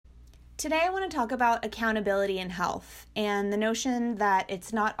Today, I want to talk about accountability in health and the notion that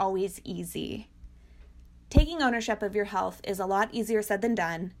it's not always easy. Taking ownership of your health is a lot easier said than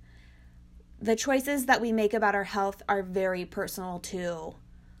done. The choices that we make about our health are very personal too.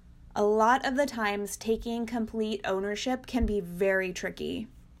 A lot of the times, taking complete ownership can be very tricky.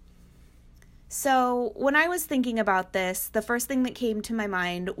 So when I was thinking about this, the first thing that came to my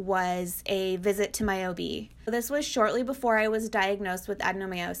mind was a visit to my OB. This was shortly before I was diagnosed with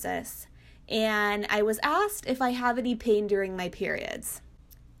adenomyosis, and I was asked if I have any pain during my periods.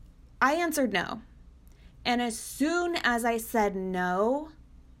 I answered no. And as soon as I said no,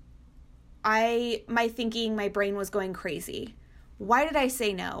 my brain was going crazy. Why did I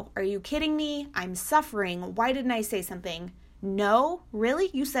say no? Are you kidding me? I'm suffering. Why didn't I say something? No? Really?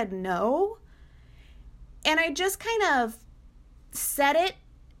 You said no? And I just kind of said it,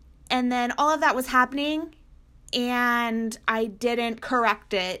 and then all of that was happening, and I didn't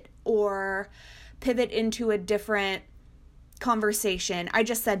correct it or pivot into a different conversation. I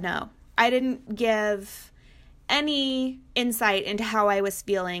just said no. I didn't give any insight into how I was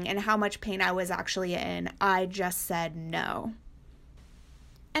feeling and how much pain I was actually in. I just said no.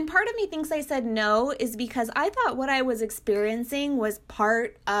 And part of me thinks I said no is because I thought what I was experiencing was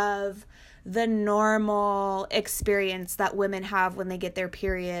part of the normal experience that women have when they get their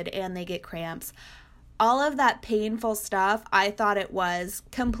period and they get cramps. All of that painful stuff, I thought it was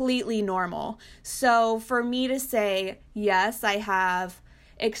completely normal. So for me to say, yes, I have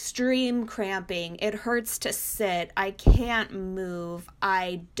extreme cramping, it hurts to sit, I can't move,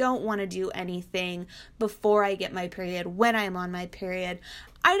 I don't want to do anything before I get my period, when I'm on my period,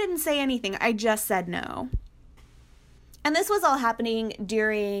 I didn't say anything. I just said no. And this was all happening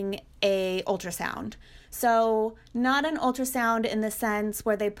during a ultrasound. So not an ultrasound in the sense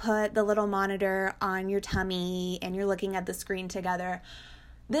where they put the little monitor on your tummy and you're looking at the screen together.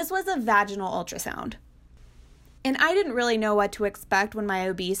 This was a vaginal ultrasound. And I didn't really know what to expect when my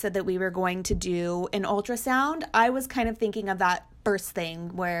OB said that we were going to do an ultrasound. I was kind of thinking of that first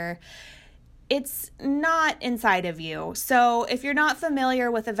thing where it's not inside of you. So if you're not familiar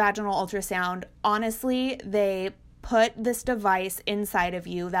with a vaginal ultrasound, honestly, they put this device inside of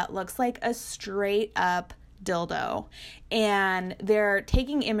you that looks like a straight up dildo. And they're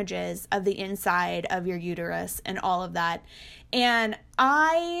taking images of the inside of your uterus and all of that. And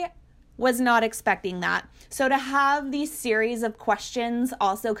I was not expecting that. So to have these series of questions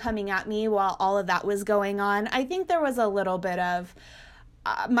also coming at me while all of that was going on, I think there was a little bit of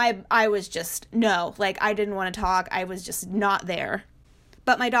I was just, no, like I didn't want to talk. I was just not there.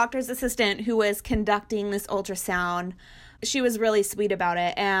 But my doctor's assistant who was conducting this ultrasound, she was really sweet about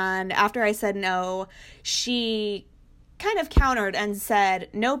it. And after I said no, she kind of countered and said,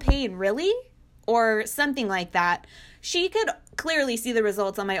 "No pain, really?" Or something like that. She could clearly see the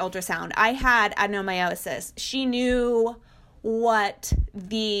results on my ultrasound. I had adenomyosis. She knew what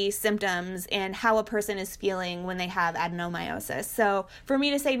the symptoms and how a person is feeling when they have adenomyosis. So for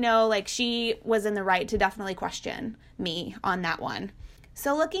me to say no, like she was in the right to definitely question me on that one.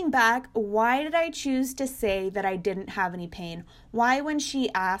 So looking back, why did I choose to say that I didn't have any pain? Why, when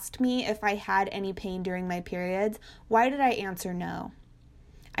she asked me if I had any pain during my periods, why did I answer no?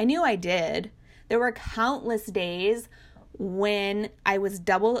 I knew I did. There were countless days when I was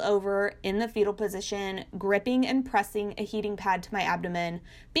doubled over in the fetal position, gripping and pressing a heating pad to my abdomen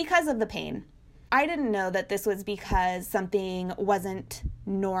because of the pain. I didn't know that this was because something wasn't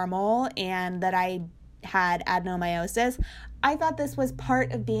normal and that I had adenomyosis. I thought this was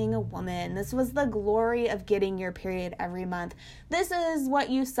part of being a woman. This was the glory of getting your period every month. This is what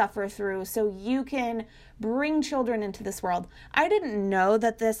you suffer through so you can bring children into this world. I didn't know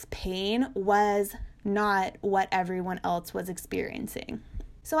that this pain was not what everyone else was experiencing.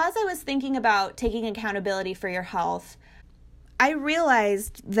 So as I was thinking about taking accountability for your health, I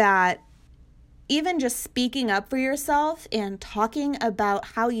realized that even just speaking up for yourself and talking about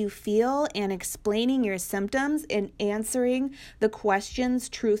how you feel and explaining your symptoms and answering the questions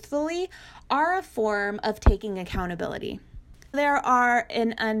truthfully are a form of taking accountability. There are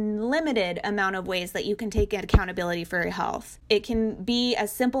an unlimited amount of ways that you can take accountability for your health. It can be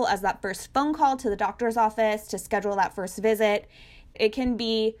as simple as that first phone call to the doctor's office to schedule that first visit. It can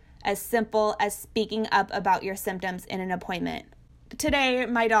be as simple as speaking up about your symptoms in an appointment. Today,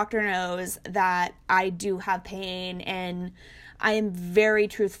 my doctor knows that I do have pain, and I am very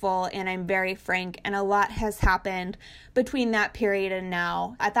truthful and I'm very frank, and a lot has happened between that period and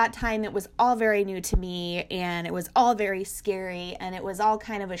now. At that time, it was all very new to me, and it was all very scary, and it was all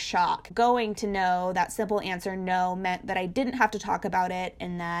kind of a shock. Going to know that simple answer no meant that I didn't have to talk about it,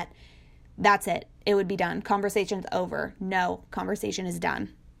 and that's it. It would be done. Conversation's over. No, conversation is done.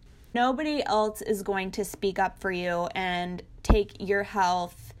 Nobody else is going to speak up for you and take your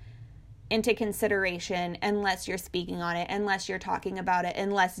health into consideration unless you're speaking on it, unless you're talking about it,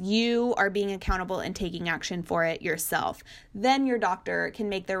 unless you are being accountable and taking action for it yourself. Then your doctor can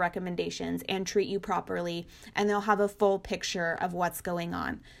make their recommendations and treat you properly, and they'll have a full picture of what's going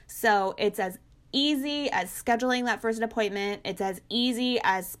on. So it's as easy as scheduling that first appointment. It's as easy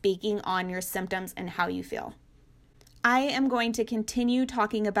as speaking on your symptoms and how you feel. I am going to continue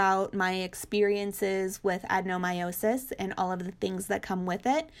talking about my experiences with adenomyosis and all of the things that come with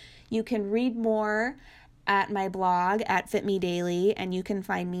it. You can read more at my blog at Fit Me Daily, and you can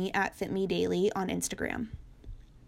find me at Fit Me Daily on Instagram.